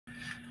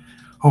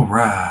All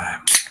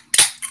right.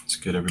 That's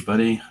good,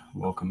 everybody.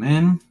 Welcome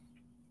in.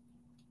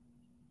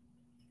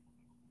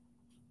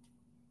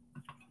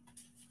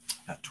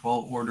 Got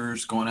 12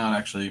 orders going out.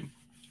 Actually,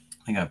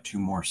 I think I have 2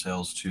 more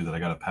sales too that I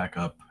got to pack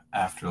up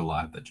after the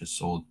live that just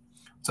sold.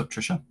 What's up,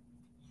 Trisha?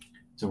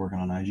 Is it working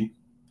on IG?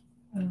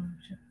 Sure.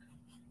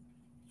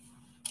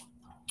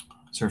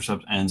 Surf's Up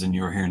ends and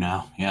you're here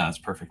now. Yeah, that's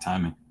perfect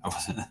timing. I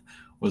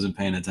wasn't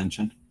paying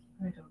attention.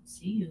 I don't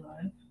see you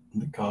live.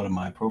 Go to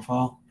my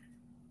profile.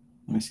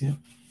 Let me see it.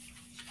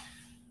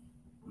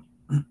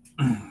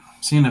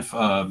 Seeing if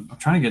I'm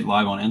trying to get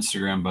live on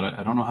Instagram, but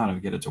I don't know how to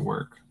get it to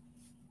work.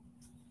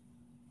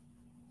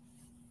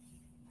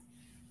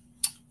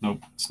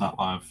 Nope, it's not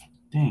live.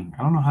 Dang,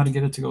 I don't know how to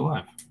get it to go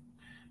live.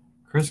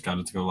 Chris got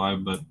it to go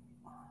live, but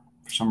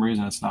for some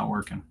reason it's not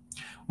working.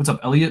 What's up,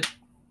 Elliot?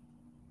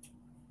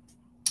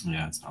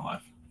 Yeah, it's not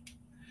live.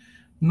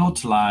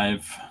 Not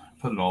live.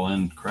 Put it all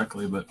in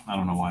correctly, but I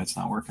don't know why it's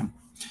not working.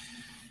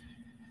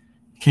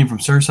 Came from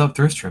Surf's Up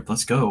Thrift Trip.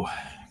 Let's go.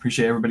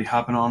 Appreciate everybody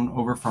hopping on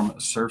over from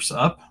Surf's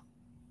Up.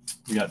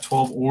 We got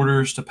 12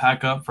 orders to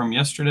pack up from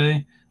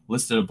yesterday.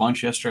 Listed a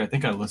bunch yesterday. I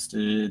think I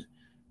listed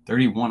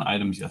 31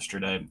 items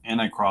yesterday,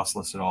 and I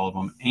cross-listed all of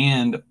them.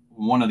 And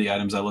one of the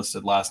items I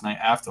listed last night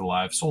after the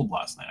live sold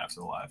last night after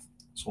the live.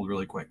 Sold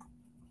really quick.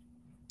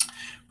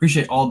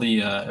 Appreciate all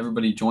the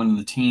everybody joining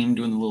the team,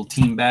 doing the little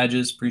team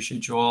badges.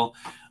 Appreciate you all.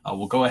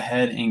 We'll go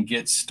ahead and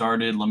get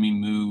started. Let me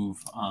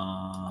move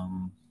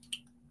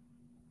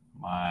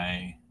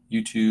my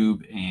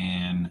YouTube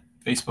and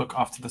Facebook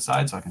off to the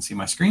side so I can see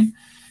my screen.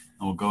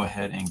 And we'll go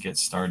ahead and get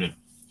started.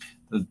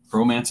 The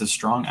romance is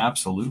strong.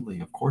 Absolutely.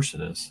 Of course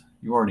it is.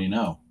 You already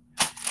know.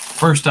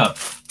 First up,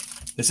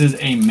 this is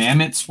a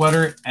Mammoth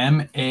sweater,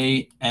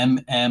 M-A-M-M-U-T.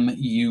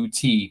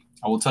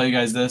 I will tell you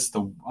guys this.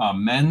 The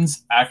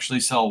men's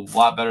actually sell a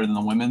lot better than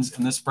the women's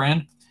in this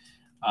brand.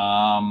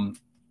 I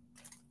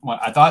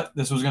thought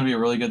this was going to be a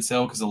really good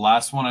sale because the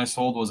last one I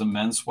sold was a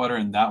men's sweater,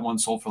 and that one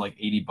sold for like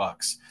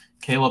 $80.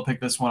 Kayla picked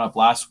this one up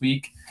last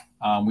week.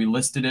 We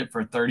listed it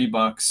for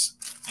 $30,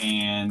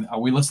 and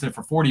we listed it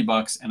for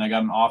 $40, and I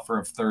got an offer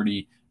of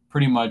 $30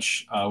 pretty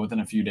much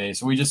within a few days.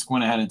 So we just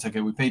went ahead and took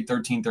it. We paid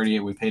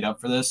 $13.38. We paid up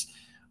for this.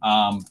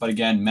 But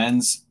again,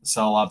 men's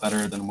sell a lot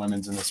better than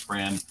women's in this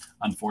brand,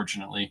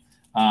 unfortunately.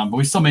 But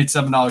we still made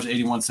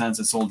 $7.81.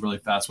 It sold really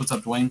fast. What's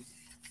up, Dwayne?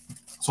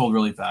 Sold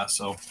really fast,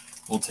 so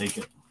we'll take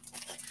it.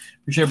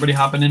 Appreciate everybody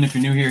hopping in. If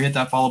you're new here, hit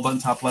that follow button,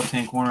 top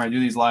left-hand corner. I do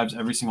these lives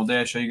every single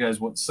day. I show you guys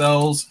what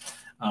sells.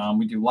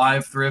 We do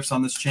live thrifts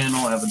on this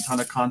channel. I have a ton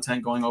of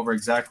content going over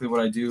exactly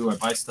what I do. I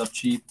buy stuff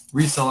cheap,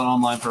 resell it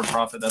online for a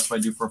profit. That's what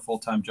I do for a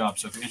full-time job.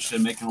 So if you're interested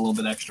in making a little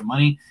bit extra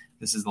money,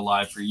 this is the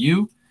live for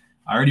you.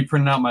 I already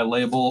printed out my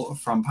label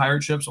from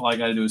Pirate Ship, so all I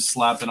got to do is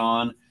slap it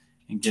on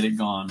and get it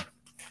gone.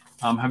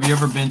 Have you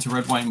ever been to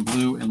Red, White, and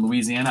Blue in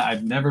Louisiana?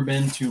 I've never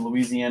been to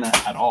Louisiana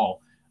at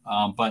all.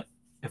 But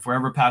if we're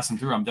ever passing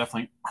through, I'm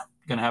definitely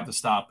going to have to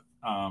stop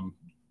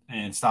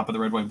and stop at the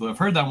Red, White, Blue. I've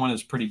heard that one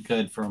is pretty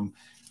good from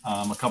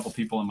a couple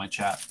people in my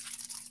chat.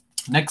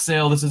 Next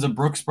sale, this is a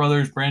Brooks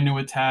Brothers brand new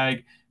with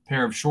tag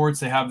pair of shorts.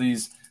 They have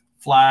these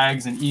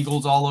flags and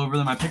eagles all over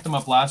them. I picked them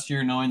up last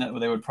year knowing that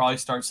they would probably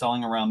start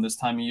selling around this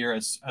time of year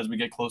as we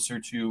get closer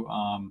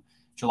to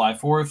July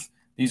 4th.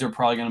 These are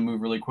probably going to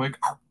move really quick.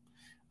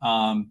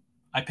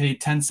 I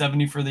paid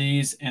 $10.70 for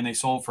these, and they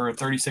sold for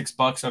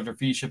 $36 after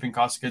fee, shipping,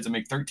 cost of goods. I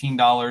make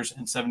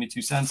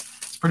 $13.72.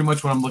 It's pretty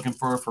much what I'm looking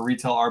for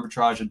retail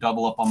arbitrage, to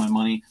double up on my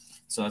money.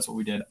 So that's what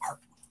we did.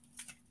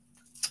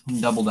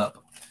 Doubled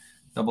up.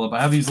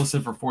 I have these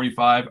listed for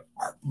 $45,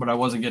 but I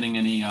wasn't getting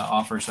any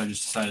offers, so I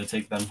just decided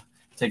to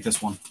take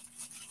this one.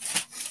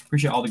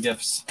 Appreciate all the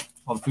gifts,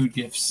 all the food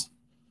gifts.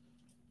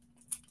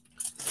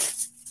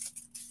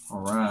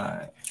 All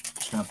right.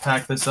 Just going to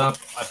pack this up.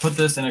 I put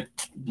this in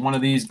one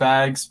of these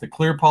bags, the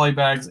clear poly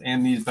bags,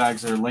 and these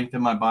bags are linked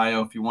in my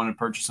bio if you want to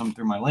purchase them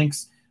through my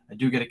links. I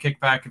do get a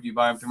kickback if you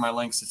buy them through my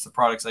links. It's the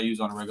products I use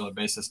on a regular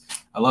basis.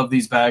 I love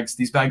these bags.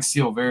 These bags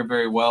seal very,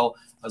 very well,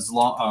 as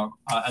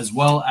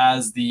well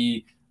as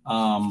the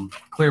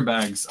clear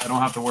bags. I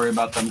don't have to worry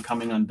about them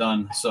coming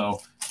undone.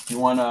 So if you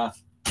want a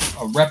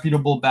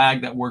reputable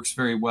bag that works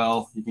very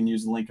well, you can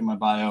use the link in my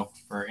bio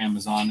for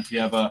Amazon. If you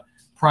have a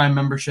Prime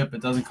membership,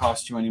 it doesn't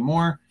cost you any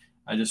more.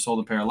 I just sold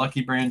a pair of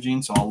Lucky Brand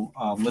jeans, so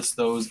I'll list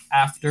those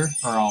after,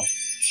 or I'll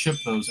ship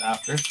those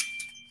after.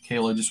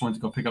 Kayla just went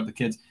to go pick up the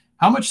kids.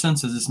 How much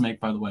sense does this make,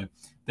 by the way?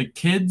 The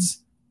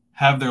kids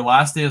have their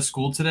last day of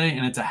school today,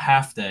 and it's a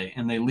half day,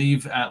 and they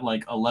leave at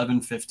like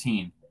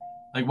 11:15.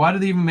 Like, why do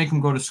they even make them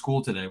go to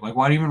school today? Like,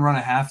 why do you even run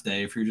a half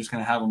day if you're just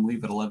going to have them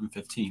leave at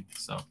 11:15?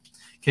 So,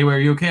 Kayla, are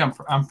you okay?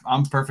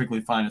 I'm perfectly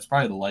fine. It's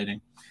probably the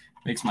lighting.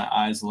 Makes my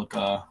eyes look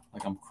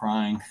like I'm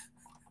crying.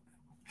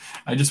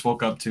 I just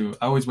woke up too.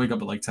 I always wake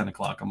up at like 10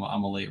 o'clock. I'm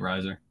a late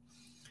riser.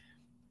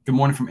 Good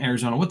morning from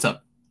Arizona. What's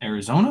up,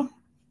 Arizona?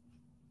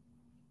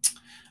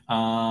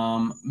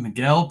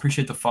 Miguel,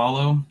 appreciate the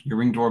follow. Your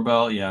Ring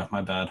doorbell. Yeah,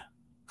 my bad.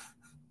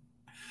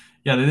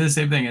 Yeah, they did the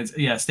same thing.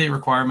 It's state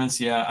requirements.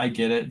 Yeah, I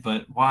get it.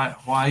 But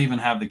why even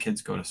have the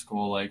kids go to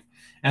school? Like,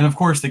 And of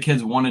course, the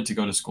kids wanted to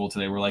go to school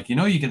today. We're like,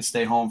 you can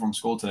stay home from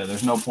school today.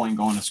 There's no point in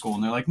going to school.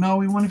 And they're like, no,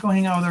 we want to go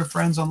hang out with our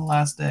friends on the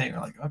last day. We're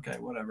like, okay,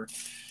 whatever.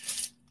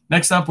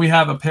 Next up, we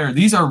have a pair.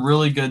 These are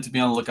really good to be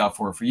on the lookout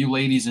for you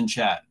ladies in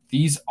chat.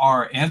 These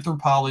are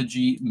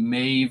Anthropologie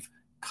Maeve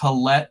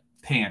Colette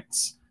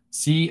pants.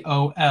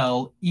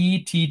 Colettee.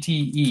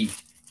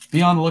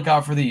 Be on the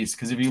lookout for these,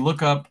 because if you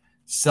look up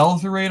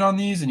sell-through rate on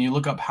these and you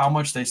look up how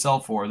much they sell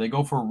for, they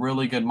go for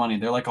really good money.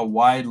 They're like a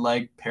wide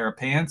leg pair of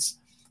pants.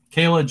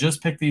 Kayla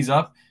just picked these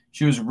up.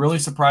 She was really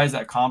surprised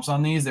at comps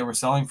on these. They were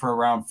selling for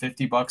around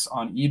 $50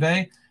 on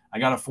eBay. I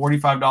got a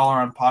 $45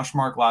 on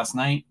Poshmark last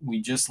night. We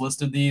just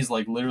listed these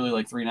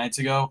literally 3 nights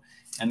ago,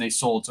 and they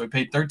sold. So we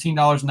paid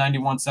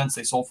 $13.91.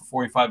 They sold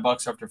for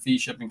 $45 after fee,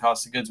 shipping,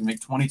 cost of goods. We make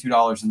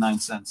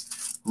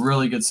 $22.09.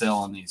 Really good sale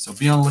on these. So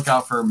be on the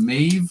lookout for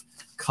Maeve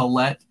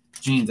Colette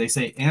jeans. They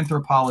say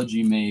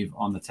Anthropologie Maeve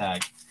on the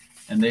tag,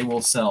 and they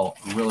will sell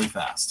really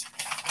fast.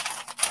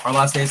 Our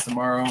last day is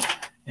tomorrow,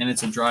 and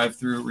it's a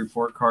drive-through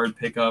report card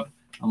pickup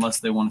unless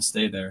they want to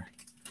stay there.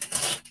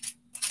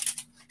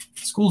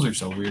 Schools are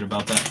so weird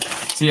about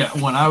that. So yeah,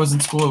 when I was in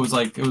school, it was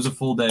a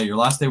full day. Your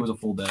last day was a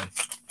full day.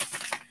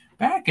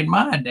 Back in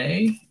my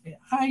day,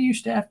 I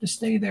used to have to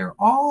stay there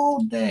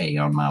all day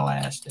on my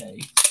last day.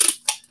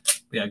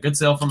 But yeah, good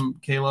sale from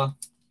Kayla.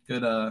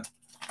 Good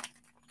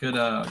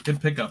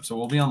pickup. So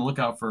we'll be on the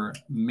lookout for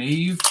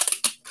Maeve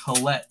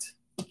Colette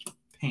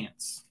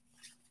pants.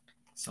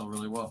 Sell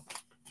really well.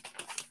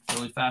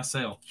 Really fast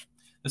sale.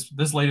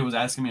 This lady was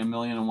asking me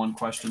 1,000,001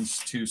 questions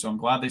too, so I'm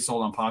glad they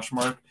sold on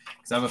Poshmark,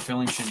 because I have a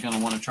feeling she's going to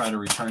want to try to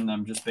return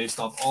them just based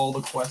off all the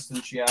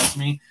questions she asked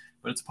me.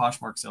 But it's a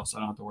Poshmark sale, so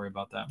I don't have to worry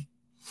about that.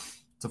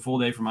 It's a full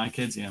day for my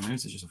kids. Yeah, maybe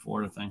it's just a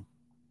Florida thing.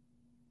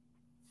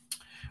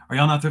 Are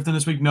y'all not thrifting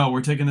this week? No,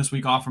 we're taking this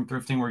week off from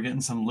thrifting. We're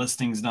getting some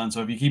listings done.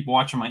 So if you keep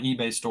watching my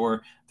eBay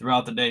store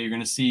throughout the day, you're going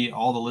to see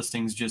all the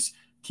listings just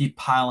keep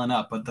piling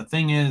up. But the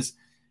thing is,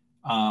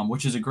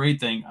 which is a great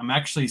thing, I'm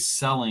actually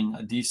selling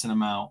a decent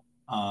amount.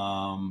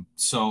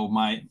 So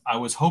I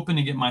was hoping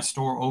to get my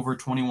store over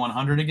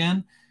 2,100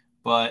 again,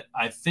 but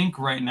I think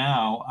right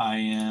now I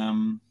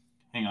am,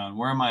 hang on,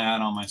 where am I at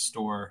on my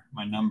store,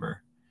 my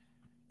number?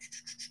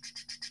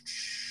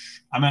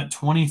 I'm at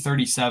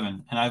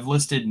 2037, and I've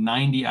listed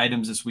 90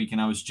 items this week,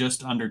 and I was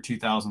just under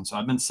 2,000. So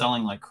I've been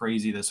selling like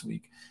crazy this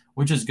week,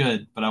 which is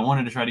good, but I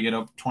wanted to try to get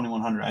up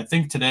 2,100. I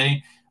think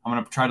today I'm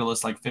going to try to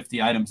list like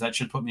 50 items. That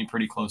should put me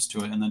pretty close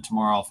to it, and then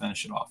tomorrow I'll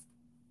finish it off.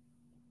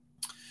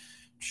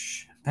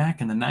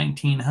 Back in the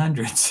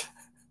 1900s.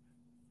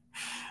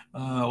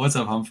 What's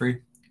up,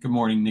 Humphrey? Good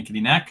morning,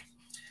 Nickety Knack.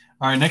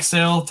 All right, next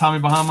sale, Tommy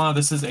Bahama.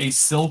 This is a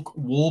silk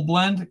wool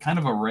blend, kind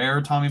of a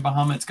rare Tommy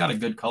Bahama. It's got a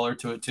good color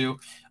to it too.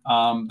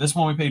 This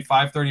one we paid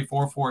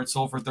 $5.34 for. It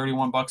sold for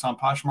 $31 on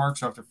Poshmark.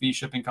 So after fee,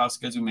 shipping, cost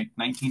of goods, we make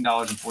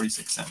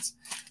 $19.46.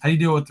 How do you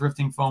deal with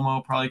thrifting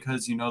FOMO? Probably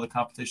because you know the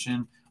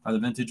competition are the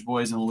vintage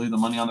boys and will leave the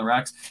money on the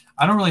racks.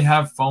 I don't really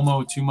have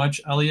FOMO too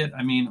much, Elliot.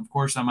 I mean, of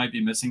course, I might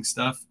be missing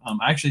stuff.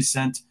 I actually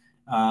sent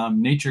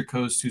Nature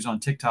Coast, who's on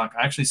TikTok,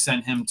 I actually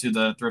sent him to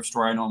the thrift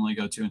store I normally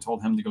go to and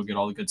told him to go get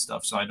all the good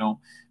stuff, so I don't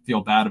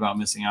feel bad about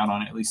missing out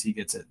on it. At least he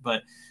gets it.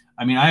 But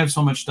I mean, I have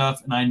so much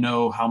stuff, and I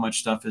know how much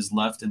stuff is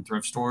left in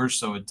thrift stores,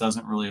 so it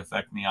doesn't really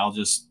affect me. I'll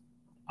just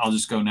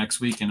go next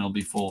week and it'll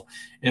be full.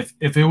 If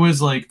it was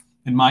like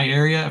in my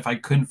area, if I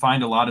couldn't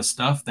find a lot of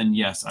stuff, then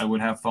yes, I would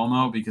have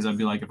FOMO, because I'd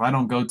be like, if I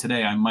don't go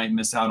today, I might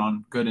miss out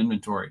on good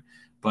inventory.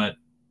 But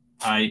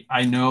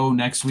I know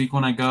next week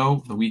when I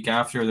go, the week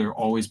after, there'll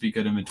always be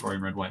good inventory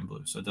in red, white, and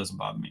blue, so it doesn't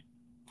bother me.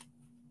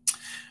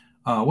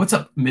 What's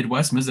up,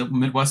 Midwest?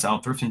 Midwest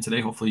out thrifting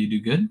today. Hopefully you do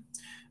good.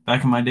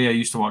 Back in my day, I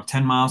used to walk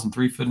 10 miles and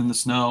 3 foot in the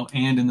snow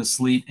and in the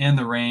sleet and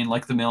the rain,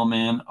 like the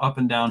mailman, up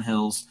and down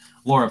hills.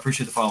 Laura,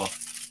 appreciate the follow.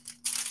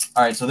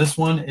 All right, so this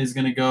one is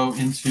going to go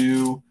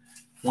into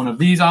one of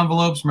these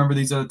envelopes. Remember,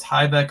 these are the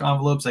Tyvek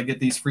envelopes. I get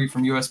these free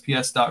from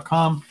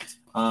USPS.com.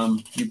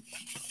 You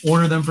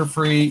order them for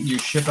free. You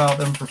ship out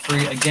them for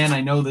free. Again,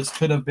 I know this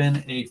could have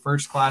been a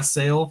first-class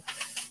sale,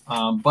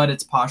 but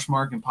it's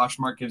Poshmark, and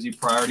Poshmark gives you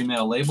priority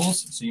mail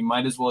labels, so you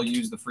might as well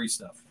use the free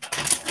stuff.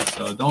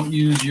 So don't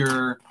use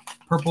your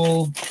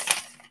purple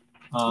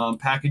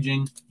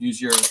packaging.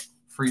 Use your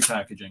free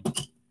packaging.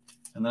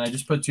 And then I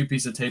just put 2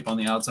 pieces of tape on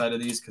the outside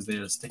of these because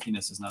the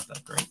stickiness is not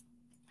that great.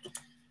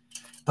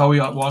 Thought we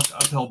walked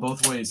uphill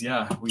both ways.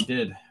 Yeah, we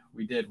did.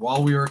 We did.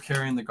 While we were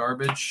carrying the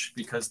garbage,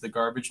 because the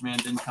garbage man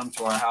didn't come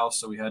to our house,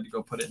 so we had to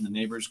go put it in the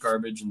neighbor's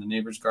garbage, and the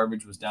neighbor's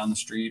garbage was down the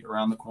street,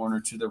 around the corner,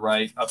 to the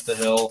right, up the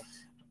hill,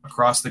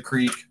 across the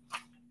creek,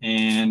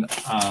 and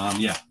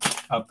yeah,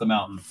 up the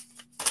mountain.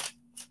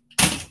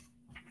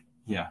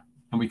 Yeah,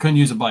 and we couldn't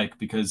use a bike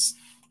because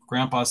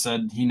Grandpa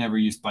said he never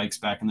used bikes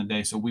back in the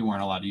day, so we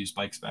weren't allowed to use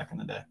bikes back in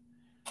the day.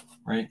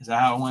 Right? Is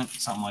that how it went?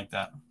 Something like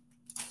that.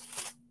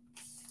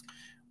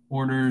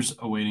 Orders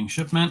awaiting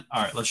shipment.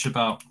 All right, let's ship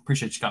out.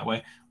 Appreciate you,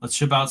 Scottway. Let's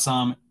ship out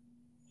some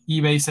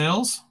eBay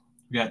sales.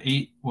 We got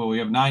 8. Well, we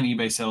have 9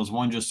 eBay sales.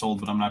 1 just sold,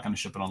 but I'm not going to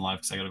ship it on live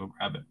because I got to go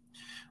grab it.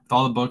 With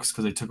all the books,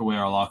 because they took away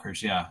our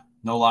lockers. Yeah,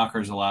 no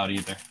lockers allowed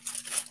either,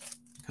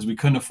 because we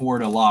couldn't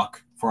afford a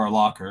lock for our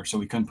locker, so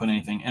we couldn't put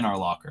anything in our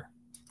locker.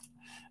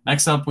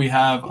 Next up, we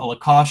have a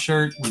Lacoste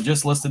shirt. We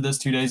just listed this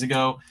 2 days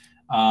ago.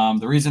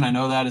 The reason I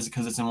know that is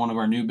because it's in one of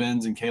our new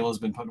bins, and Kayla's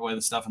been putting away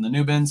the stuff in the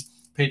new bins.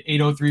 Paid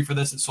 $8.03 for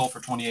this. It sold for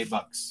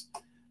 $28.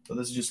 So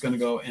this is just going to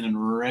go in a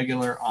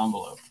regular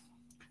envelope.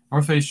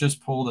 North Face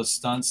just pulled a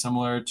stunt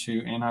similar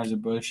to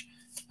Anheuser-Busch.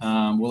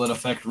 Will it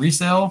affect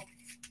resale?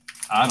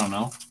 I don't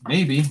know.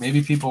 Maybe.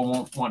 Maybe people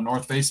won't want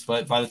North Face,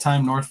 but by the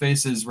time North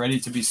Face is ready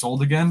to be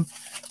sold again,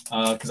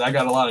 because I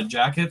got a lot of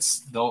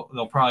jackets,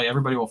 they'll probably,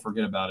 everybody will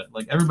forget about it.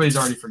 Like, everybody's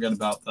already forget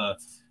about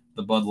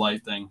the Bud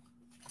Light thing.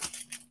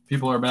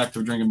 People are back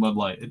to drinking Bud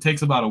Light. It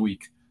takes about a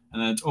week,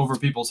 and then it's over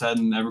people's head,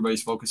 and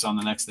everybody's focused on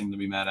the next thing to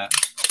be mad at.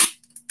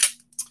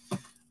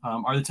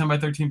 Are the 10 by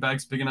 13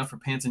 bags big enough for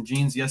pants and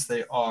jeans? Yes,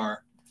 they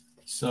are.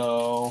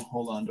 So,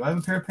 hold on. Do I have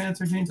a pair of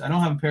pants or jeans? I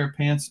don't have a pair of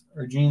pants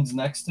or jeans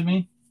next to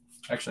me.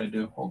 Actually, I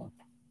do. Hold on.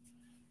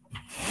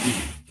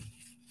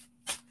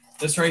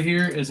 This right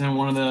here is in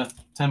one of the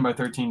 10 by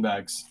 13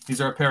 bags.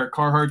 These are a pair of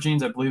Carhartt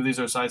jeans. I believe these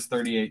are size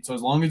 38. So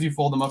as long as you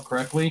fold them up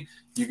correctly,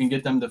 you can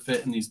get them to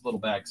fit in these little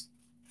bags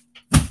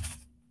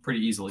pretty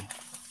easily.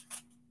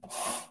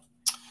 All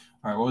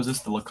right, what was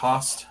this? The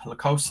Lacoste. Let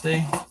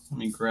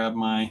me grab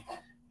my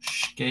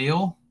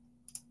scale.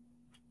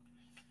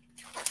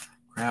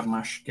 Grab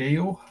my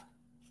scale.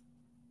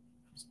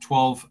 It's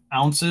 12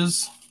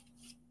 ounces.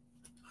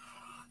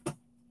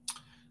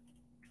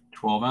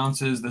 12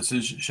 ounces. This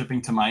is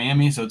shipping to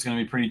Miami, so it's going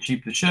to be pretty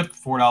cheap to ship.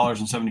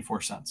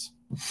 $4.74.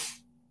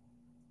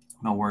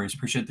 No worries.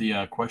 Appreciate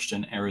the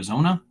question,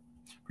 Arizona.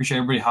 Appreciate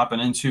everybody hopping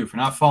in, too. If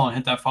you're not following,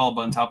 hit that follow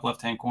button, top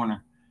left-hand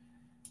corner.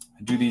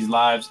 I do these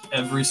lives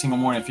every single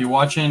morning. If you're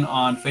watching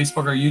on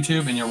Facebook or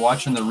YouTube and you're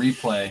watching the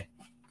replay,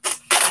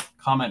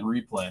 comment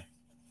replay.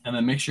 And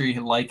then make sure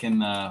you like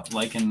and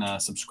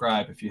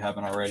subscribe if you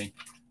haven't already.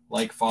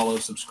 Like, follow,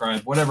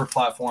 subscribe, whatever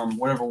platform,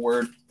 whatever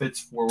word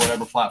fits for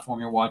whatever platform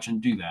you're watching,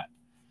 do that.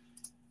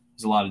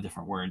 There's a lot of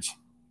different words.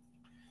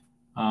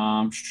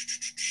 So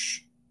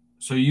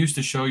you used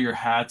to show your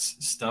hats,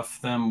 stuff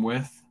them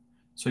with.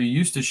 I'm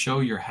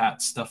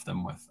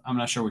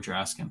not sure what you're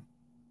asking.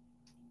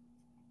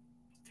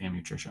 Damn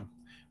you, Trisha.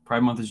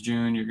 Pride Month is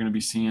June. You're going to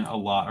be seeing a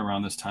lot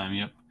around this time.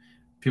 Yep.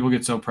 People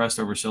get so pressed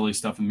over silly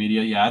stuff in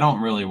media. Yeah, I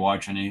don't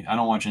watch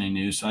any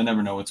news, so I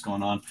never know what's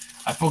going on.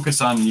 I focus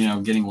on,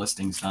 getting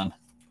listings done.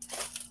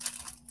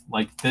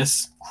 Like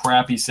this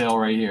crappy sale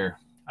right here.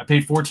 I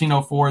paid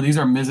 $14.04. These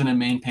are mizzen and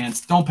main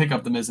pants. Don't pick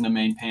up the mizzen and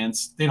main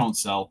pants. They don't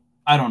sell.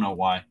 I don't know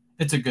why.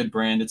 It's a good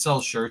brand. It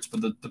sells shirts,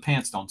 but the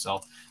pants don't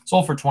sell.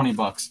 Sold for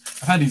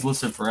 $20. I've had these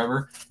listed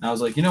forever, and I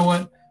was like, you know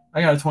what? I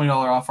got a $20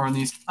 offer on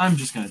these. I'm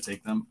just going to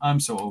take them. I'm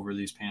so over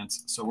these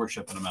pants, so we're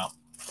shipping them out.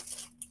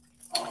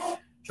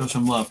 Show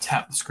some love.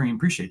 Tap the screen.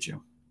 Appreciate you.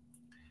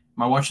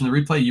 Am I watching the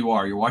replay? You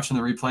are. You're watching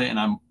the replay, and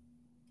I'm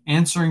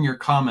answering your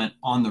comment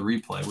on the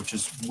replay, which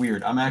is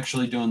weird. I'm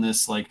actually doing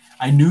this like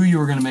I knew you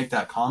were going to make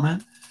that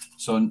comment,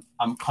 so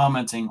I'm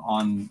commenting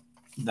on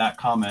that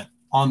comment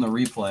on the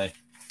replay.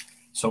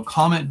 So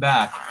comment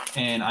back,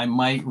 and I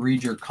might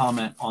read your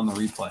comment on the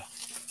replay.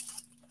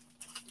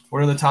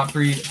 What are the top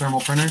 3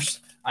 thermal printers?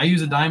 I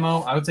use a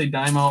Dymo. I would say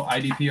Dymo,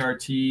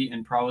 IDPRT,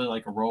 and probably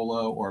like a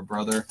Rollo or a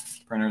Brother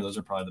printer. Those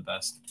are probably the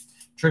best.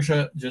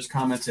 Trisha just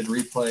commented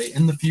replay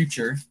in the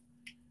future.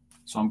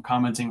 So I'm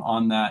commenting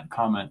on that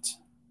comment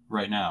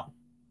right now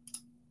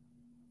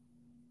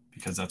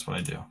because that's what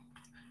I do.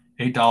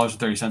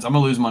 $8.30. I'm going to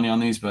lose money on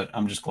these, but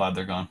I'm just glad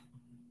they're gone.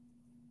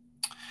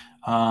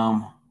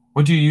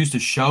 What do you use to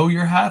show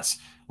your hats?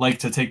 Like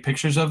to take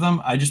pictures of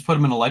them? I just put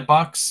them in a light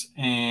box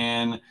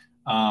and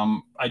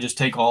I just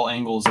take all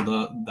angles of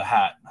the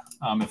hat,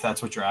 if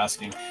that's what you're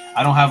asking.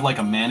 I don't have like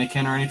a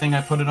mannequin or anything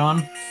I put it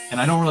on, and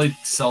I don't really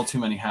sell too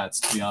many hats,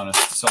 to be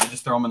honest. So I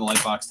just throw them in the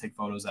light box, take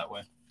photos that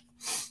way.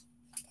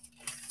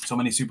 So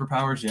many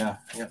superpowers? Yeah,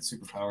 I got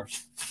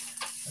superpowers.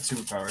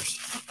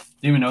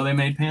 Do you even know they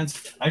made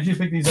pants? I actually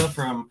picked these up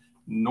from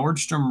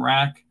Nordstrom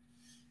Rack.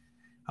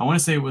 I want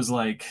to say it was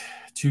like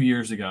 2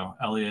 years ago,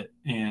 Elliot,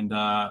 and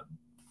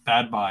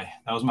bad buy.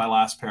 That was my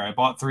last pair. I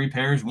bought 3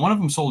 pairs. One of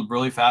them sold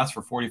really fast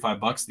for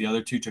 $45. The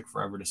other 2 took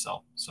forever to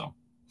sell. So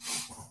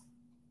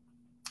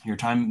the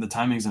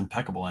timing is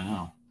impeccable. I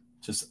know.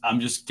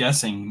 I'm just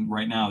guessing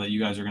right now that you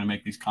guys are going to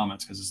make these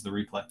comments because it's the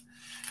replay.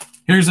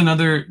 Here's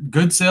another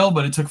good sale,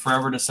 but it took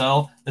forever to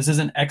sell. This is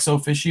an ex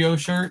officio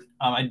shirt.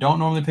 I don't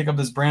normally pick up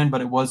this brand,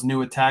 but it was new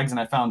with tags, and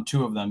I found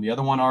 2 of them. The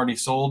other one already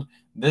sold.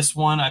 This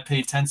one I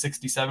paid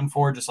 $10.67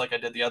 for, just like I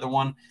did the other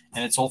one,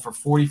 and it sold for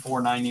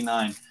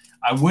 $44.99.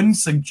 I wouldn't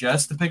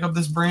suggest to pick up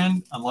this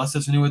brand unless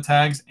it's new with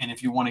tags and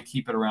if you want to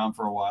keep it around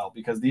for a while,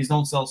 because these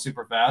don't sell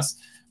super fast,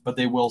 but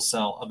they will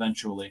sell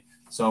eventually.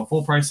 So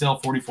full price sale,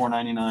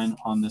 $44.99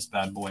 on this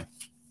bad boy.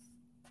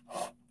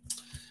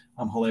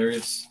 I'm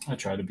hilarious. I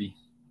try to be.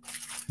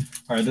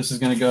 All right, this is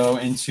going to go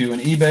into an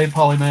eBay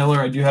poly mailer.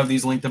 I do have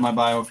these linked in my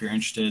bio if you're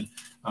interested.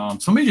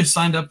 Somebody just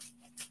signed up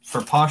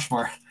for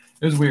Poshmark.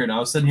 It was weird. I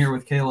was sitting here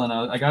with Kayla,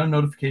 and I got a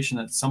notification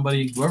that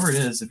somebody, whoever it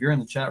is, if you're in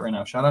the chat right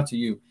now, shout out to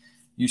you.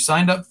 You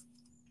signed up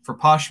for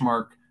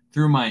Poshmark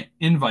through my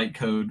invite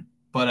code,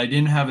 but I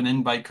didn't have an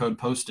invite code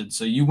posted.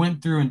 So you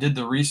went through and did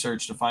the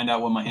research to find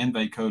out what my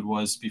invite code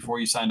was before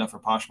you signed up for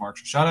Poshmark.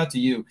 So shout out to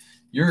you.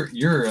 You're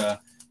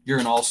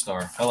an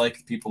all-star. I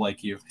like people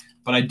like you.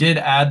 But I did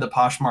add the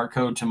Poshmark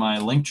code to my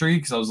link tree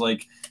because I was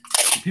like,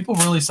 do people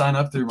really sign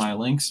up through my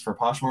links for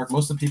Poshmark?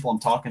 Most of the people I'm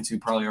talking to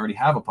probably already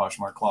have a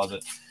Poshmark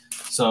closet.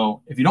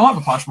 So if you don't have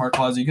a Poshmark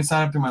closet, you can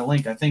sign up through my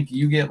link. I think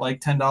you get like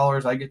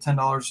 $10. I get $10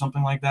 or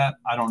something like that.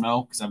 I don't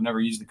know because I've never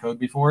used the code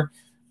before.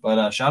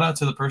 But shout out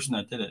to the person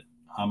that did it.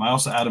 I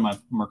also added my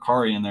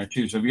Mercari in there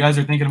too. So if you guys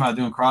are thinking about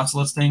doing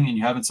cross-listing and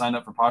you haven't signed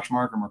up for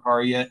Poshmark or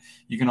Mercari yet,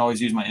 you can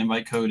always use my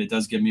invite code. It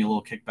does give me a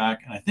little kickback,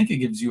 and I think it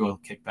gives you a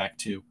kickback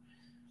too.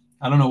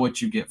 I don't know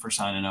what you get for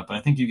signing up, but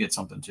I think you get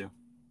something too.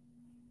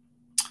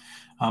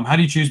 How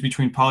do you choose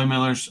between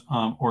polymailers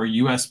or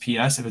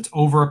USPS? If it's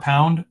over a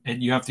pound,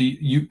 if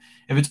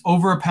it's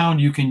over a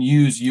pound, you can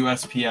use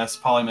USPS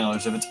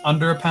polymailers. If it's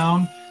under a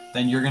pound,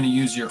 then you're going to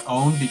use your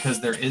own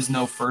because there is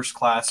no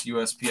first-class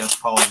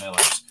USPS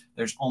polymailers.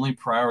 There's only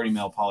priority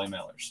mail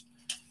polymailers.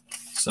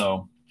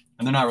 So,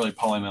 and they're not really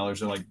polymailers,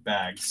 they're like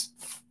bags.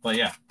 But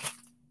yeah,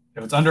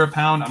 if it's under a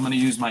pound, I'm going to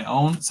use my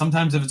own.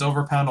 Sometimes if it's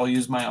over a pound, I'll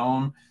use my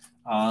own,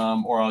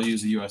 or I'll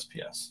use a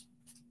USPS.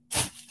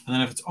 And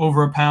then if it's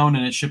over a pound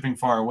and it's shipping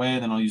far away,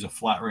 then I'll use a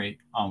flat rate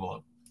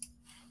envelope.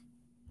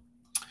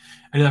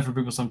 I do that for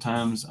people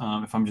sometimes.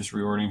 If I'm just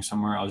reordering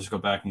somewhere, I'll just go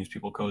back and use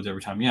people codes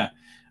every time. Yeah,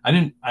 I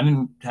didn't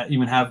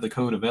even have the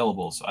code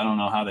available, so I don't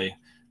know how they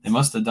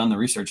must have done the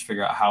research to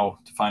figure out how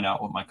to find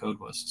out what my code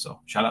was. So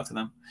shout out to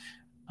them.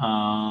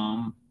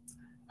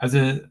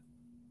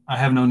 I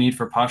have no need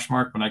for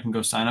Poshmark, but I can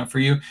go sign up for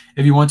you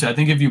if you want to. I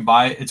think if you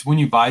buy, it's when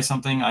you buy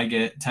something, I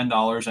get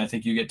 $10. I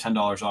think you get $10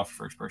 off your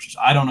first purchase.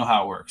 I don't know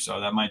how it works, so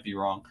that might be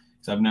wrong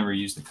because I've never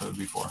used the code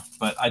before.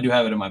 But I do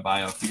have it in my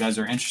bio. If you guys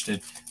are interested,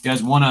 if you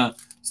guys want to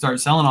start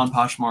selling on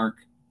Poshmark,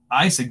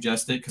 I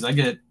suggest it because I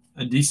get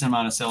a decent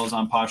amount of sales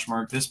on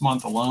Poshmark this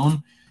month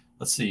alone.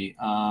 Let's see.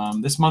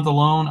 This month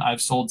alone,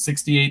 I've sold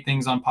 68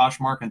 things on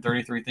Poshmark and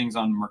 33 things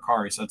on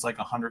Mercari. So it's like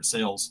 100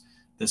 sales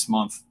this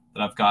month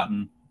that I've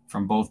gotten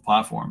from both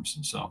platforms.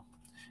 So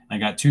I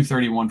got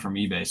 231 from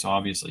eBay. So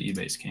obviously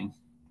eBay's king.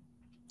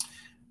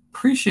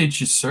 Appreciate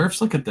you,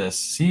 Surfs. Look at this.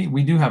 See,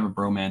 we do have a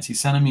bromance.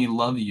 He's sending me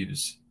love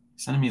yous.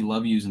 Sending me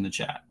love yous in the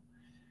chat.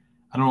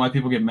 I don't know why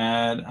people get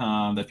mad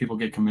that people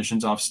get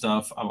commissions off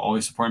stuff. I'm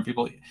always supporting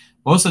people.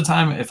 Most of the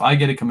time, if I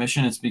get a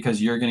commission, it's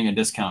because you're getting a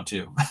discount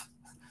too.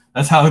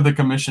 That's how the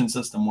commission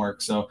system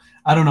works. So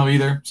I don't know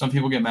either. Some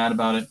people get mad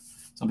about it.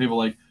 Some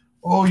people are like,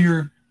 oh,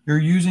 you're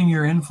using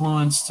your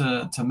influence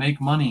to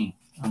make money.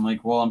 I'm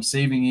like, well, I'm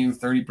saving you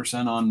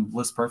 30% on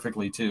List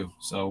Perfectly too.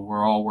 So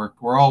we're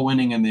all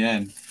winning in the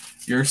end.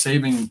 You're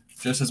saving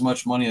just as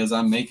much money as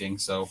I'm making.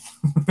 So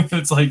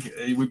it's like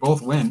we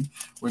both win.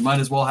 We might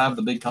as well have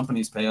the big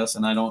companies pay us,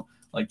 and I don't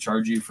like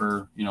charge you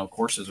for,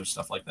 courses or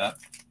stuff like that.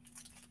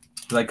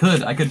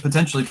 Because I could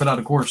potentially put out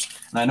a course,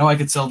 and I know I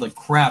could sell the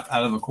crap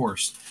out of a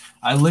course.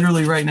 I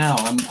literally right now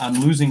I'm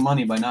losing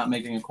money by not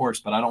making a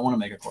course, but I don't want to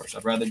make a course.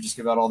 I'd rather just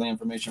give out all the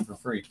information for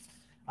free.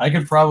 I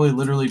could probably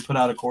literally put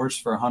out a course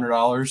for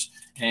 $100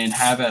 and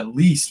have at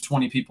least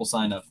 20 people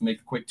sign up, make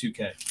a quick 2K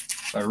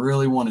if I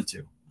really wanted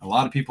to. A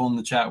lot of people in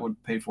the chat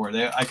would pay for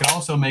it. I could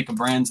also make a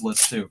brands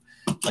list too,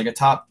 like a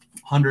top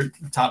 100,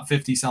 top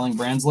 50 selling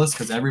brands list,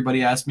 because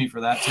everybody asked me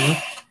for that too,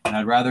 and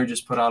I'd rather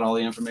just put out all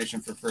the information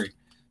for free.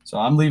 So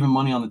I'm leaving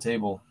money on the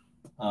table,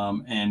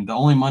 and the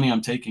only money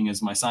I'm taking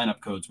is my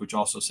sign-up codes, which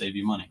also save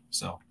you money.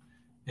 So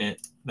I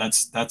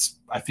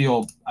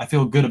feel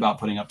good about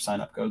putting up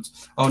sign-up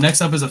codes. Oh, next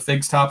up is a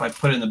Figs top. I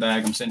put it in the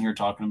bag. I'm sitting here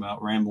talking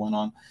about, rambling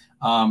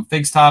on.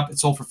 Figs top. It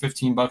sold for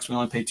 $15. We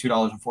only paid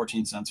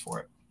 $2.14 for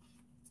it.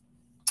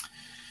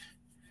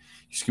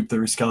 You scoop the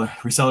reseller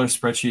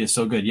spreadsheet is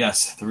so good.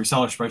 Yes, the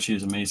reseller spreadsheet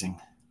is amazing.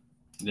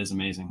 It is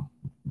amazing.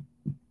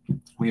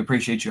 We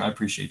appreciate you. I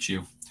appreciate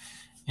you.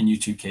 And you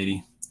too,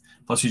 Katie.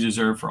 Plus, you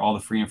deserve for all the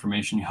free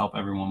information you help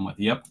everyone with.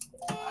 Yep,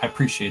 I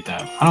appreciate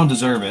that. I don't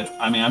deserve it.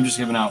 I mean, I'm just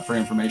giving out free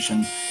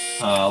information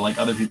like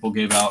other people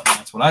gave out.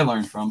 That's what I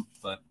learned from,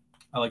 but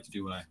I like to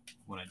do what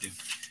I do.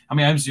 How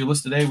many items do you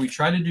list today? We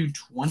try to do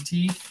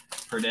 20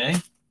 per day.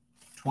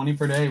 20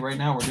 per day. Right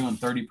now, we're doing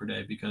 30 per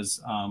day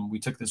because we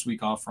took this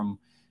week off from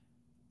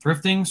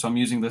thrifting, so I'm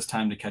using this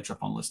time to catch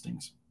up on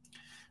listings.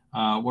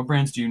 What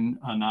brands do you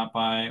not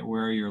buy?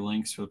 Where are your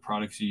links for the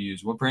products you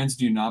use? What brands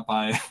do you not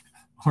buy?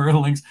 Where are the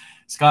links?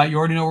 Scott, you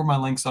already know where my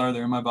links are.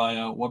 They're in my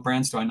bio. What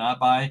brands do I not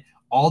buy?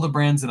 All the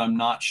brands that I'm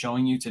not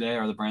showing you today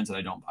are the brands that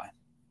I don't buy.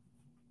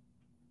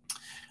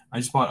 I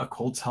just bought a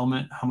Colts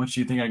helmet. How much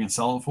do you think I can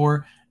sell it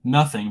for?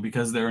 Nothing,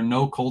 because there are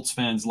no Colts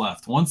fans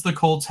left. Once the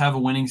Colts have a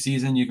winning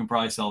season, you can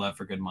probably sell that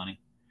for good money.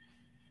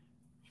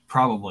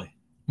 Probably.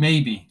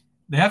 Maybe.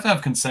 They have to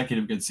have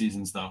consecutive good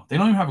seasons, though. They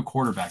don't even have a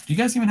quarterback. Do you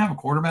guys even have a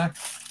quarterback?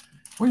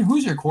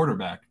 Who's your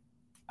quarterback?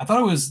 I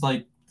thought it was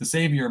like the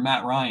savior,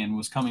 Matt Ryan,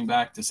 was coming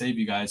back to save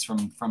you guys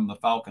from the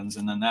Falcons,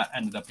 and then that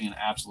ended up being an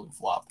absolute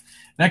flop.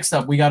 Next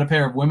up, we got a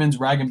pair of women's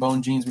rag and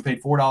bone jeans. We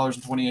paid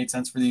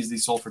 $4.28 for these.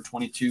 These sold for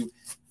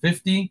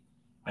 $22.50.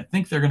 I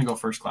think they're going to go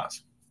first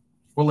class.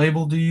 What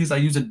label do you use? I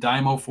use a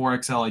Dymo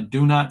 4XL. I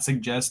do not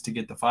suggest to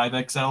get the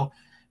 5XL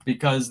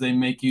because they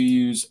make you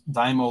use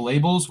Dymo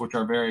labels, which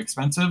are very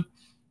expensive.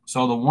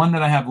 So the one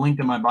that I have linked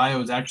in my bio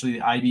is actually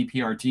the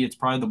IDPRT. It's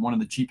probably one of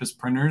the cheapest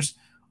printers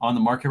on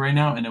the market right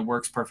now, and it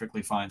works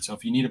perfectly fine. So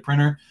if you need a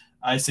printer,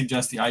 I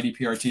suggest the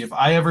IDPRT.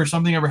 If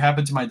something ever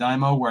happened to my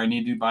Dymo where I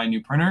need to buy a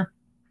new printer,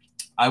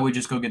 I would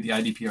just go get the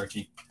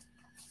IDPRT.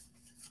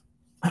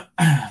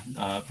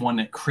 One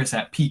that Chris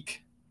at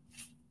Peak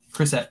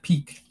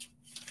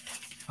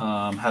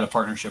had a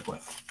partnership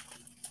with.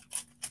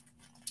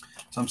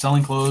 So I'm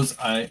selling clothes.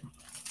 I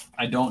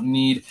don't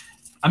need.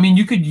 I mean,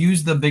 you could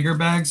use the bigger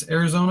bags,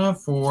 Arizona,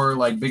 for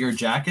like bigger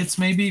jackets,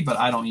 maybe, but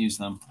I don't use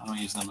them. I don't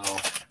use them at all.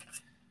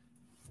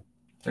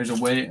 There's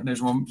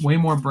way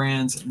more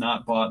brands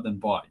not bought than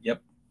bought.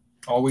 Yep.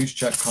 Always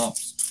check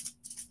comps.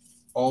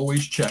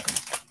 Always check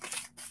them.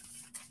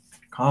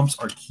 Comps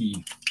are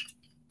key.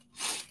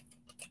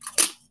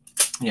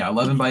 Yeah,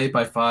 11 by 8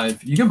 by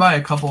 5. You can buy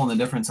a couple in the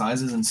different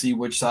sizes and see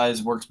which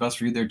size works best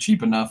for you. They're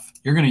cheap enough.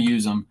 You're going to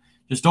use them.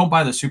 Just don't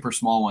buy the super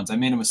small ones. I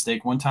made a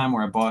mistake one time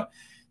where I bought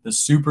the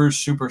super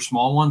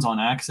small ones on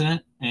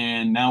accident,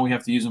 and now we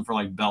have to use them for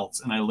like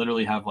belts, and I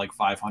literally have like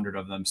 500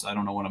 of them, so I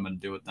don't know what I'm going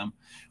to do with them.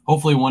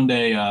 Hopefully one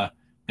day,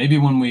 maybe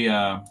when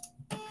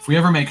if we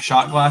ever make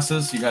shot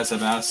glasses, you guys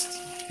have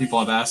asked, people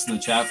have asked in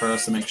the chat for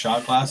us to make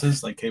shot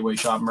glasses, like K-Way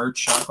Shop merch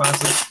shot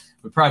glasses.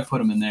 We'd probably put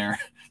them in there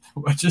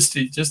just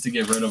to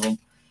get rid of them.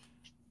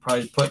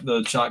 Probably put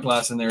the shot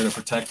glass in there to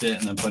protect it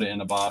and then put it in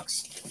a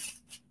box.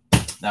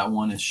 That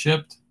one is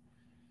shipped.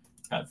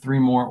 Got 3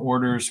 more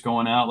orders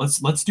going out.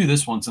 Let's do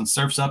this one since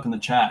Surf's up in the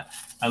chat.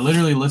 I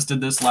literally listed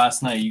this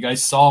last night. You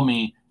guys saw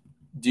me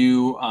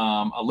do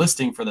a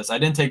listing for this. I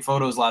didn't take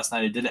photos last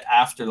night. I did it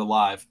after the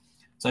live.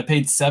 So I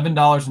paid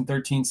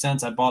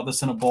 $7.13. I bought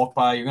this in a bulk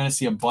buy. You're going to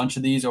see a bunch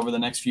of these over the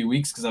next few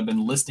weeks because I've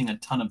been listing a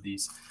ton of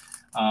these.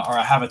 Or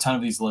I have a ton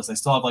of these to list. I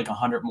still have like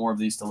 100 more of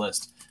these to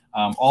list.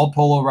 All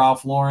Polo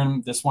Ralph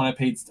Lauren. This one I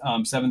paid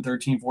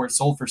 $7.13 for. It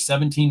sold for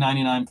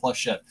 $17.99 plus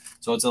ship.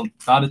 So it's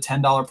about a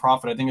 $10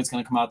 profit. I think it's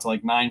going to come out to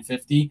like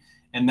 $9.50.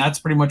 And that's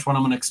pretty much what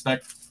I'm going to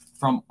expect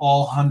from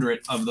all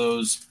 100 of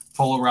those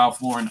Polo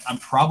Ralph Lauren. I'm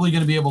probably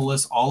going to be able to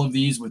list all of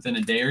these within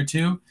a day or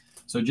two.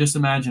 So just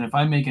imagine if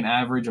I make an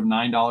average of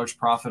 $9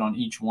 profit on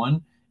each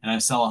one and I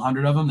sell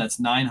 100 of them, that's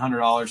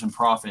 $900 in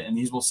profit. And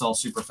these will sell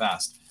super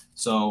fast.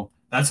 So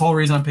that's the whole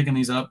reason I'm picking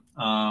these up.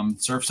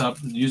 Surf's Up,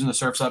 using the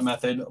Surf's Up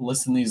method,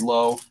 listing these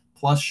low,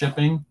 plus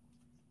shipping,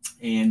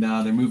 and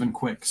they're moving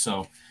quick.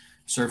 So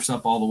Surf's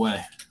Up all the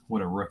way.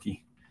 What a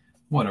rookie.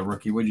 What a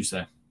rookie. What'd you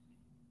say?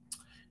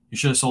 You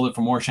should have sold it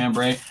for more,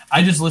 Chambray.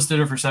 I just listed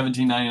it for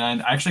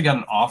 $17.99. I actually got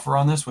an offer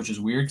on this, which is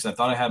weird because I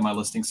thought I had my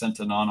listing sent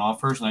to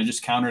non-offers, and I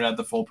just countered at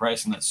the full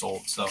price and that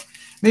sold. So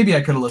maybe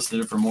I could have listed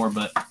it for more,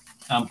 but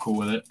I'm cool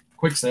with it.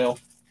 Quick sale.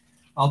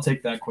 I'll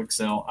take that quick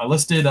sale. I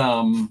listed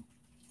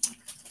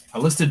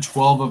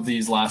 12 of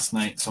these last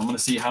night, so I'm going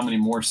to see how many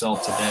more sell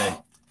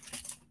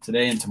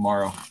today and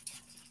tomorrow.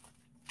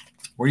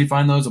 Where do you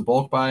find those? A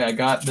bulk buy? I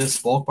got this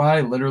bulk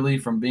buy literally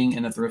from being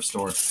in a thrift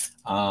store.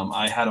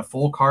 I had a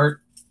full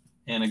cart,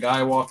 and a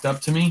guy walked up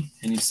to me,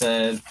 and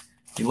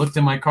he looked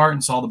in my cart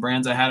and saw the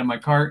brands I had in my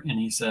cart, and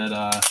he said,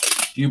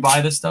 do you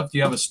buy this stuff? Do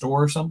you have a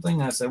store or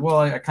something? And I said, well,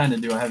 I kind of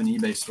do. I have an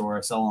eBay store.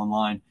 I sell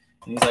online.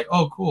 And he's like,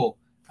 oh, cool.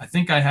 I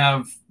think I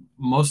have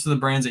most of the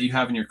brands that you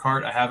have in your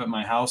cart. I have at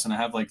my house, and I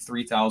have like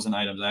 3,000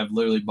 items. I have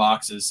literally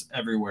boxes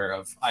everywhere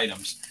of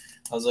items.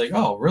 I was like,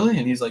 oh, really?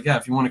 And he's like, yeah,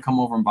 if you want to come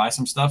over and buy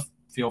some stuff,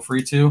 feel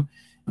free to.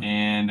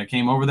 And I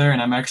came over there,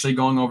 and I'm actually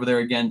going over there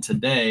again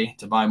today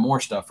to buy more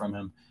stuff from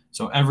him.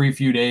 So every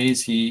few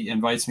days he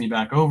invites me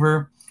back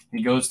over.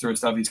 He goes through his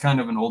stuff. He's kind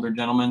of an older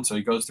gentleman, so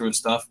he goes through his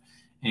stuff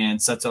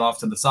and sets it off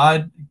to the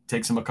side. It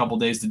takes him a couple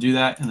days to do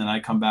that, and then I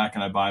come back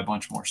and I buy a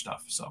bunch more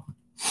stuff. So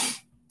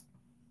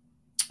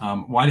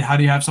how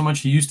do you have so much?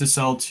 He used to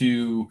sell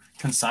to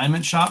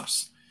consignment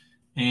shops,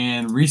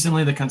 and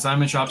recently the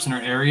consignment shops in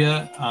our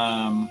area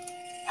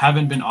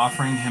haven't been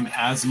offering him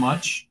as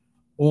much,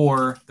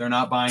 or they're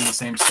not buying the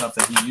same stuff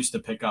that he used to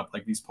pick up,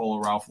 like these Polo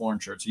Ralph Lauren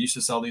shirts. He used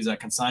to sell these at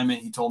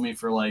consignment. He told me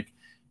for like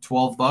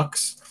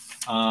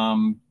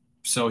 $12.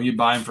 So he'd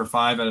buy them for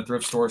 $5 at a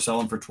thrift store, sell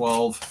them for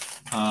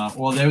 $12.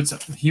 Well,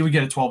 he would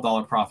get a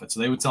 $12 profit.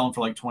 So they would sell them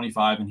for like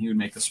 $25, and he would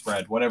make the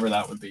spread, whatever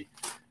that would be.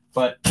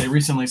 But they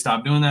recently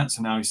stopped doing that,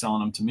 so now he's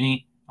selling them to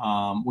me.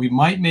 We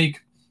might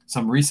make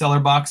some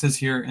reseller boxes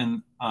here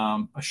in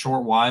a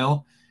short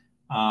while.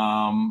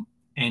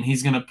 And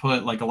he's going to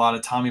put like a lot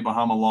of Tommy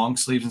Bahama long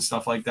sleeves and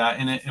stuff like that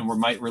in it, and we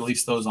might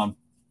release those on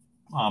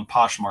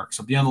Poshmark.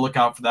 So be on the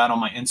lookout for that on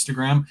my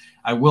Instagram.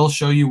 I will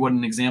show you what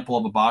an example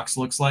of a box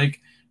looks like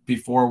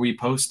before we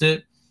post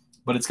it,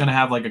 but it's going to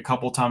have like a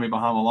couple Tommy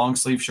Bahama long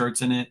sleeve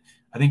shirts in it.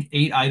 I think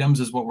 8 items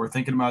is what we're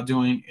thinking about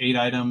doing. 8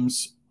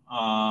 items.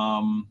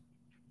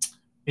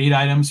 8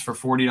 items for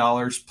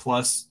 $40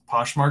 plus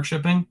Poshmark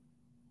shipping.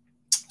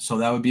 So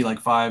that would be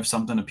like $5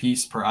 something a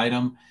piece per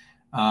item.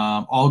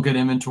 All good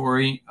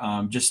inventory,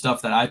 just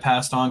stuff that I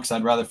passed on because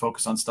I'd rather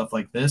focus on stuff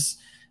like this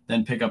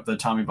then pick up the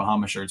Tommy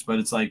Bahama shirts. But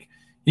it's like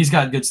he's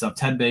got good stuff.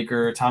 Ted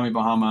Baker, Tommy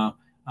Bahama,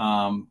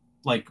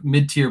 like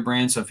mid-tier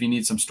brands. So if you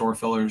need some store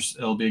fillers,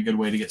 it'll be a good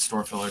way to get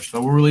store fillers.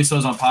 But we'll release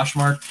those on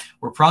Poshmark.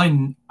 We're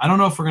probably, I don't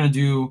know if we're going to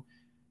do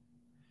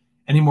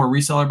any more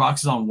reseller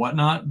boxes on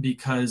Whatnot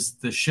because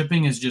the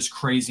shipping is just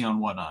crazy on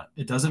Whatnot.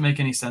 It doesn't make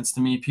any sense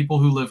to me. People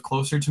who live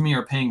closer to me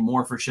are paying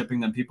more for shipping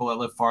than people that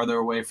live farther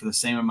away for the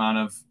same amount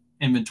of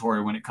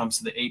inventory when it comes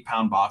to the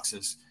 8-pound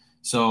boxes.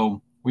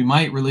 So we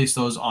might release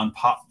those on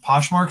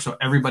Poshmark so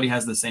everybody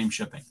has the same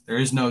shipping. There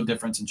is no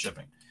difference in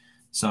shipping.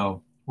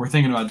 So we're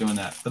thinking about doing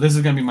that. But this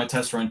is going to be my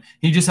test run.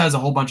 He just has a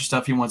whole bunch of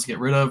stuff he wants to get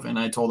rid of. And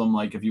I told him,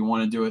 like, if you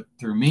want to do it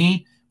through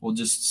me, we'll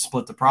just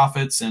split the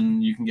profits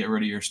and you can get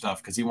rid of your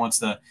stuff because he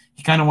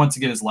kind of wants to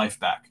get his life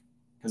back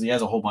because he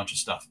has a whole bunch of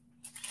stuff.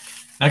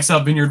 Next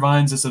up, Vineyard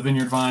Vines. This is a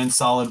Vineyard Vines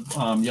solid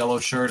yellow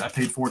shirt. I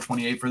paid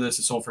 $4.28 for this.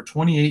 It sold for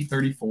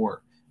 $28.34.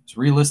 It's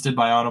relisted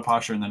by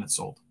Autoposher and then it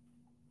sold.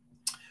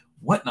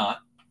 Whatnot.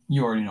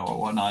 You already know what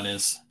Whatnot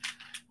is.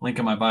 Link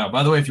in my bio.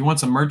 By the way, if you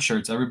want some merch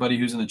shirts, everybody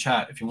who's in the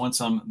chat, if you want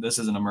some, this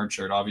isn't a merch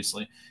shirt,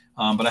 obviously.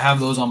 But I have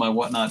those on my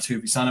Whatnot too.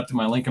 If you sign up to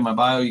my link in my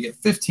bio, you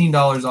get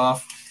 $15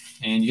 off.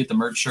 And you get the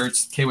merch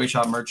shirts, K-Way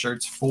Shop merch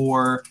shirts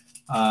for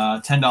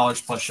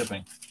 $10 plus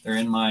shipping. They're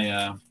in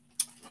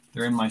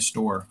my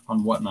store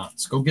on Whatnot.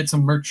 So go get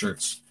some merch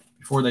shirts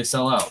before they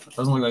sell out. It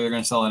doesn't look like they're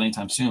going to sell out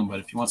anytime soon, but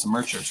if you want some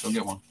merch shirts, go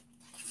get one.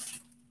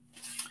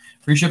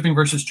 Free shipping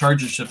versus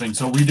charges shipping.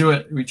 So we do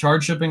it. We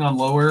charge shipping on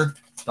lower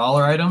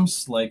dollar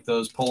items like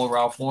those Polo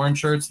Ralph Lauren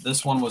shirts.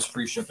 This one was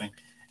free shipping.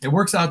 It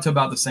works out to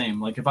about the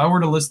same. Like if I were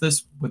to list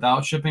this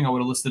without shipping, I would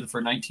have listed it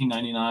for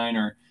 $19.99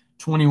 or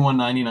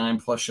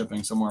 $21.99 plus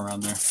shipping, somewhere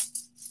around there.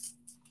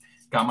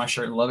 Got my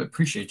shirt. Love it.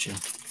 Appreciate you.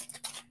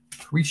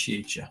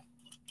 Appreciate you.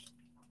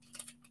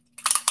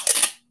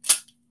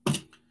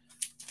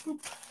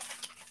 Boop.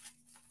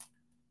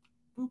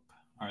 Boop.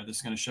 All right, this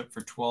is going to ship for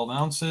 12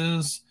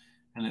 ounces,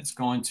 and it's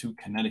going to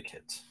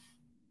Connecticut.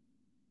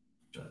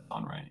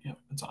 On right. Yep,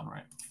 it's on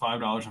right.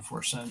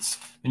 $5.04.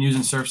 Been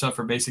using Surf's Up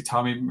for basic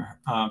Tommy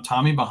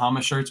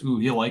Bahama shirts. Ooh,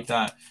 he'll like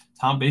that.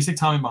 Basic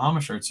Tommy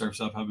Bahama shirts Surf's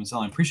Up have been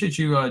selling. Appreciate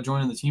you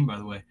joining the team, by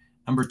the way.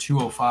 Number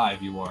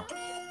 205 you are.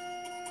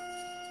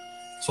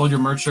 Sold your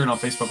merch shirt on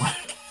Facebook.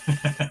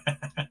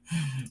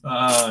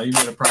 You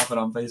made a profit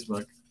on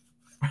Facebook.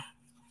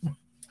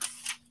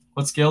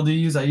 What scale do you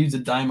use? I use a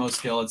Dymo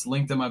scale. It's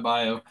linked in my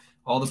bio.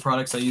 All the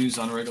products I use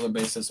on a regular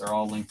basis are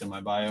all linked in my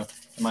bio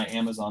in my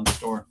Amazon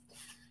store.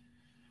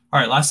 All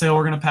right, last sale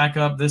we're going to pack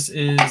up. This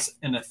is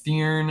an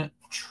Aethern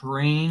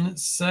train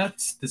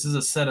set. This is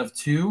a set of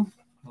 2.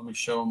 Let me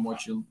show them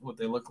what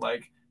they look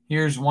like.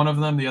 Here's one of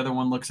them. The other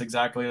one looks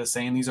exactly the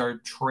same. These are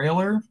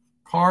trailer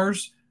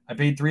cars. I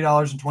paid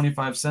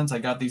 $3.25. I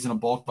got these in a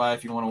bulk buy.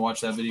 If you want to watch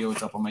that video,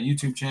 it's up on my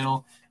YouTube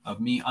channel of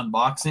me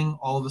unboxing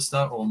all of the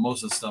stuff, or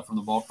most of the stuff from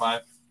the bulk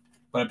buy.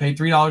 But I paid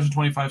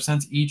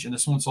 $3.25 each, and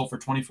this one sold for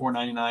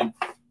 $24.99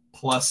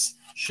 plus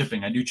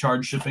shipping. I do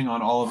charge shipping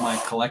on all of my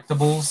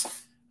collectibles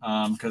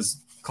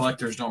because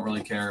collectors don't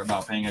really care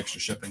about paying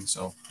extra shipping,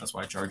 so that's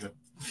why I charge it.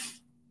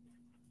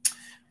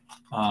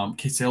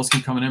 Okay, sales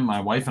keep coming in. My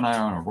wife and I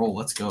are on a roll.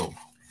 Let's go.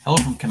 Hello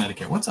from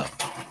Connecticut. What's up?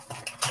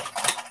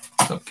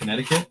 What's up,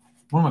 Connecticut?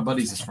 One of my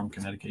buddies is from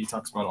Connecticut. He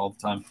talks about it all the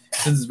time.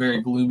 This is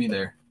very gloomy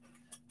there.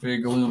 Very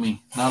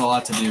gloomy. Not a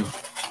lot to do.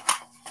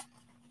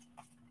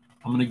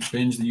 I'm going to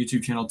binge the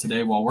YouTube channel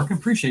today while working.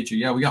 Appreciate you.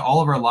 Yeah, we got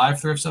all of our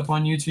live thrifts up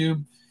on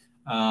YouTube.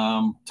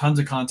 Tons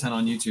of content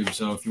on YouTube.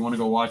 So if you want to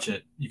go watch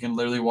it, you can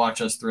literally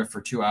watch us thrift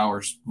for 2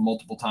 hours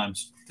multiple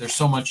times. There's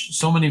so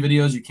many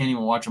videos, you can't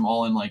even watch them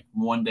all in like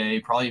one day,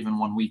 probably even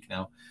 1 week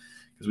now,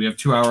 because we have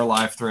 2-hour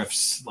live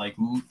thrifts, like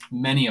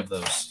many of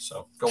those.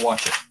 So go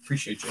watch it.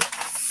 Appreciate you.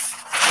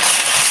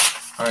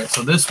 All right,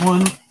 so this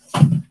one,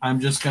 I'm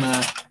just going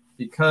to,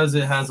 because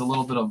it has a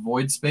little bit of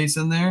void space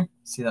in there,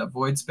 see that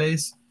void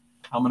space?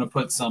 I'm going to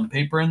put some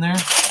paper in there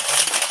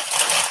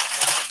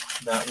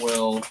that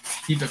will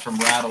keep it from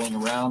rattling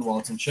around while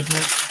it's in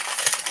shipment.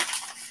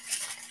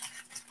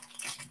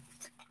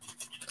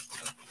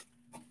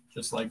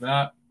 Just like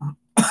that.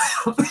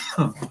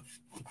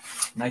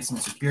 Nice and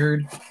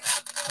secured.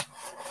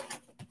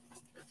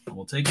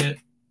 We'll take it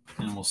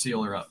and we'll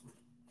seal her up.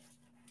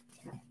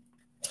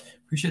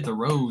 Appreciate the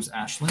rose,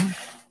 Ashlyn.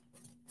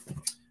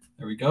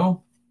 There we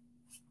go.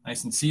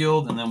 Nice and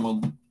sealed. And then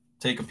we'll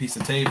take a piece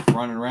of tape,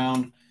 run it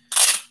around,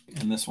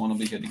 and this one will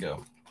be good to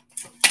go.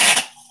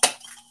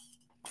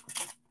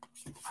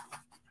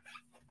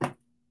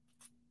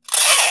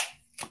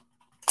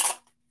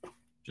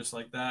 Just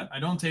like that.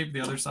 I don't tape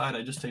the other side.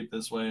 I just tape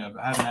this way.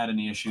 I haven't had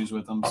any issues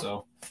with them,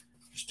 so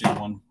just do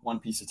one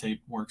piece of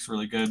tape. Works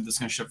really good. This is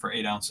going to ship for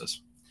 8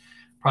 ounces.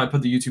 Probably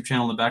put the YouTube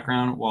channel in the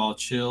background while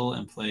chill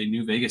and play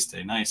New Vegas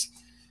Day. Nice.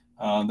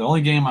 The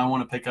only game I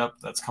want to pick up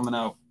that's coming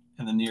out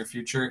in the near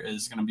future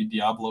is going to be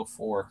Diablo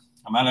 4.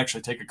 I might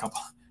actually take a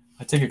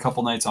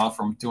couple nights off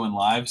from doing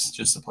lives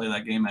just to play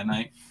that game at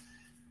night.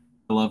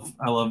 I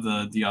love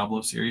the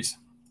Diablo series.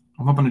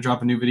 I'm hoping to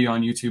drop a new video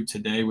on YouTube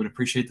today. Would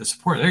appreciate the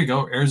support. There you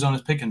go.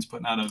 Arizona's Pickens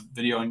putting out a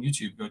video on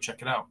YouTube. Go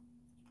check it out.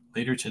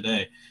 later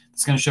today.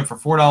 It's going to ship for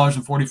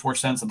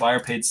 $4.44. The buyer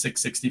paid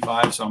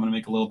 $6.65, so I'm going to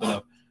make a little bit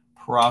of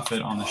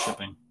profit on the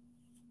shipping.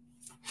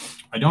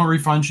 I don't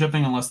refund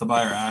shipping unless the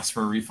buyer asks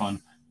for a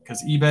refund,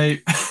 because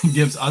eBay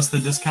gives us the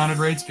discounted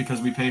rates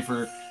because we pay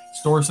for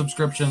store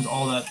subscriptions,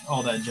 all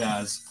that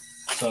jazz.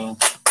 So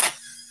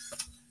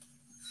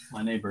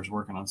my neighbor's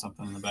working on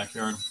something in the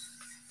backyard.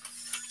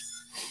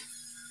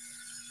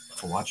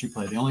 I'll watch you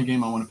play. The only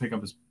game I want to pick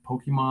up is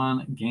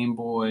Pokemon Game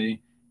Boy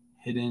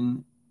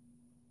game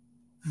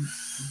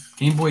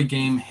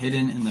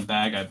hidden in the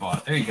bag I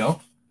bought. There you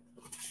go.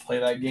 Play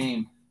that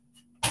game.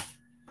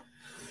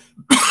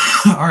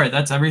 All right,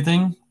 that's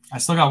everything. I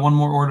still got one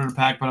more order to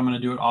pack, but I'm going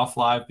to do it off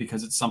live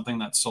because it's something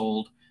that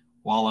sold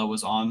while I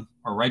was on,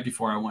 or right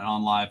before I went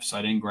on live, so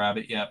I didn't grab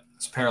it yet.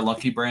 It's a pair of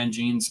Lucky Brand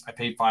jeans. I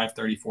paid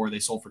 $5.34. They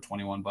sold for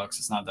 $21.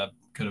 It's not that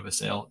good of a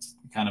sale. It's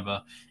kind of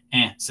a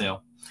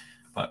sale.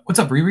 But what's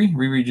up, Riri?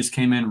 Riri just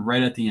came in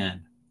right at the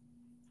end.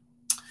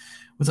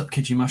 What's up,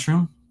 Kitschy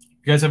Mushroom?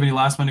 If you guys have any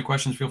last-minute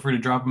questions, feel free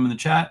to drop them in the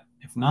chat.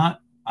 If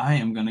not, I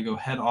am going to go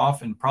head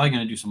off and probably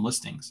going to do some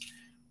listings.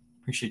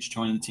 Appreciate you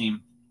joining the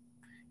team.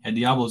 Yeah,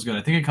 Diablo's good.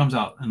 I think it comes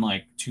out in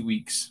like 2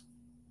 weeks.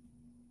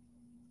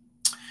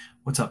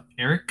 What's up,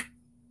 Eric?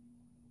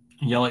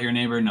 Yell at your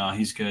neighbor? No,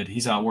 he's good.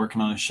 He's out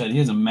working on a shed. He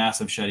has a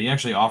massive shed. He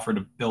actually offered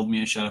to build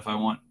me a shed if I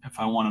want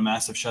a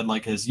massive shed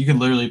like his. You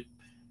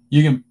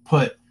can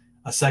put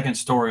a second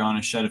story on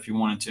a shed if you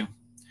wanted to.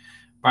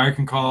 Buyer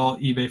can call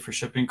eBay for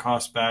shipping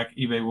costs back.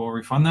 eBay will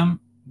refund them,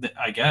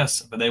 I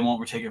guess, but they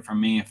won't take it from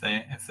me if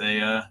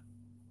they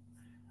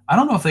I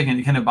don't know if they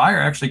can. Can a buyer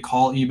actually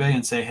call eBay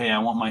and say, hey, I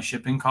want my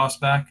shipping costs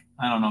back?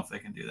 I don't know if they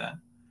can do that.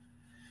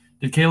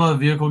 Did Kayla's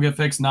vehicle get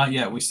fixed? Not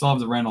yet. We still have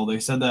the rental. They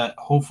said that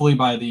hopefully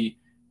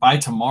by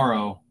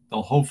tomorrow,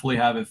 they'll hopefully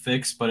have it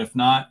fixed. But if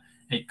not,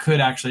 it could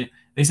actually,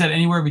 they said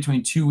anywhere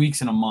between 2 weeks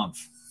and a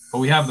month. But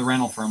we have the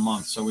rental for a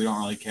month, so we don't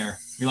really care.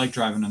 We like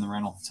driving in the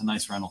rental. It's a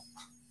nice rental.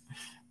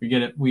 We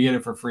get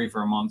it for free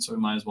for a month, so we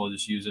might as well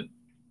just use it.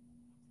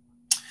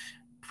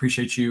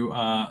 Appreciate you,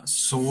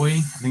 Soy.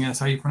 I think that's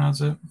how you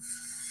pronounce it.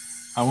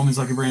 Women's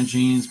Lucky Brand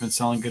jeans been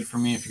selling good for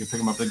me. If you could pick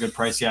them up at a good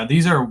price, yeah.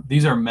 These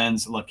are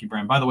men's Lucky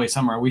Brand. By the way,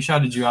 Summer, we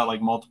shouted you out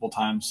like multiple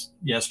times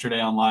yesterday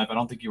on live. I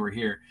don't think you were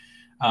here,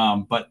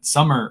 but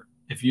Summer,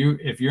 if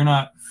you're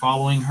not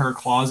following her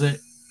closet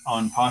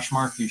on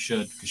Poshmark, you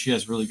should, because she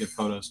has really good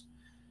photos.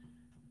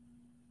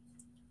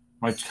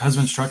 My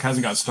husband's truck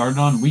hasn't got started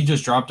on. We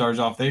just dropped ours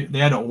off. They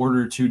had to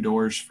order 2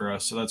 doors for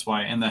us, so that's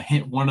why. And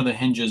one of the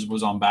hinges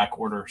was on back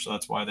order, so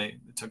that's why it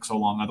took so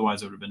long.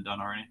 Otherwise, it would have been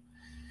done already.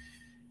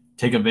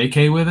 Take a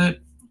vacay with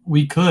it?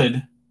 We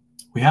could.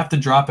 We have to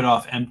drop it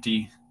off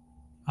empty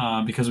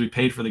because we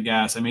paid for the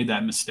gas. I made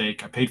that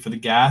mistake. I paid for the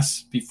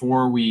gas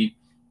before we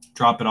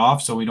drop it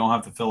off so we don't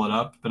have to fill it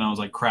up. But I was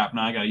like, crap,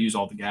 now I got to use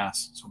all the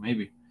gas. So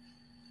maybe.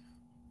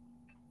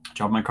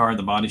 Dropped my car at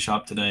the body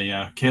shop today.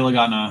 Yeah, Kayla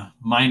got in a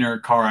minor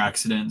car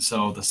accident,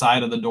 so the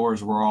side of the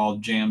doors were all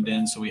jammed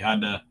in, so we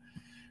had to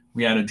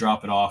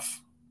drop it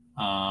off.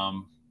 But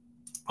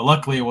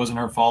luckily, it wasn't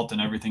her fault,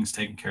 and everything's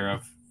taken care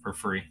of for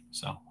free.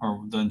 So,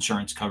 or the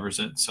insurance covers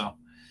it. So,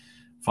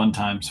 fun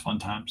times, fun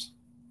times.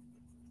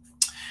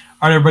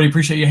 All right, everybody,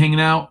 appreciate you hanging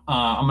out.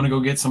 I'm gonna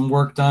go get some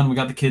work done. We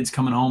got the kids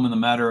coming home in the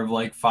matter of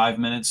like 5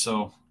 minutes,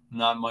 so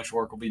not much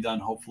work will be done.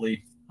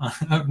 Hopefully,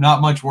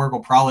 not much work will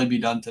probably be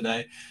done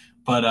today.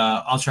 But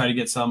I'll try to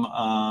get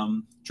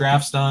some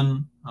drafts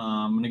done.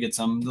 I'm going to get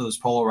some of those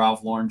Polo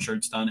Ralph Lauren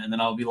shirts done, and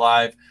then I'll be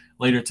live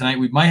later tonight.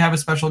 We might have a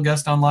special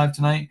guest on live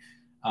tonight.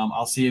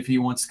 I'll see if he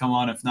wants to come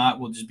on. If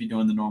not, we'll just be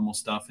doing the normal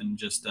stuff and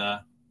just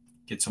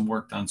get some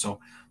work done. So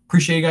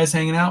appreciate you guys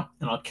hanging out,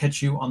 and I'll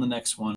catch you on the next one.